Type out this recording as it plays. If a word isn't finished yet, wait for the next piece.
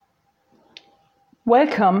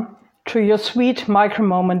Welcome to your sweet micro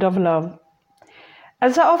moment of love.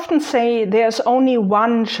 As I often say, there's only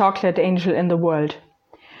one chocolate angel in the world.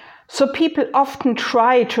 So people often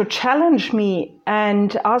try to challenge me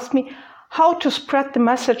and ask me how to spread the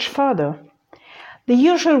message further. The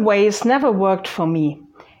usual ways never worked for me.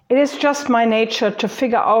 It is just my nature to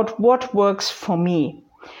figure out what works for me.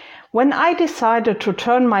 When I decided to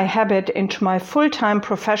turn my habit into my full-time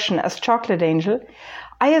profession as chocolate angel,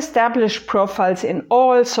 I established profiles in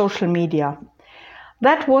all social media.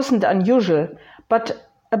 That wasn't unusual, but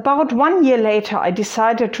about 1 year later I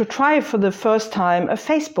decided to try for the first time a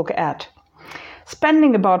Facebook ad,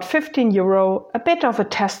 spending about €15, a bit of a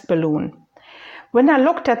test balloon. When I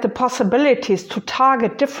looked at the possibilities to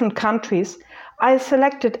target different countries, I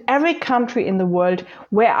selected every country in the world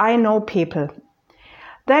where I know people.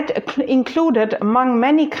 That included, among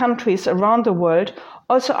many countries around the world,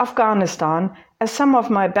 also Afghanistan, as some of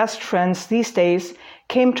my best friends these days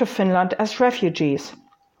came to Finland as refugees.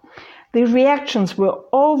 The reactions were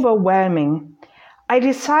overwhelming. I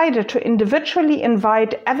decided to individually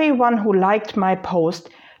invite everyone who liked my post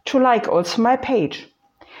to like also my page.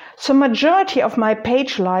 So majority of my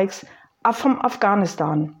page likes are from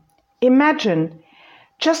Afghanistan. Imagine,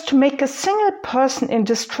 just to make a single person in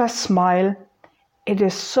distress smile, it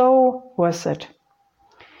is so worth it.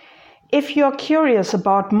 If you're curious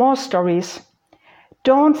about more stories,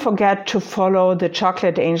 don't forget to follow the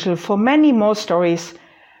Chocolate Angel for many more stories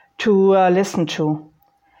to listen to.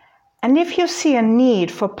 And if you see a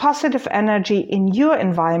need for positive energy in your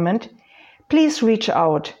environment, please reach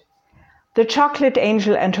out. The Chocolate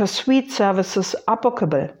Angel and her sweet services are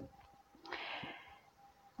bookable.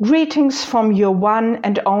 Greetings from your one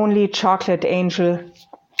and only Chocolate Angel.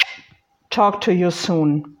 Talk to you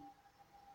soon.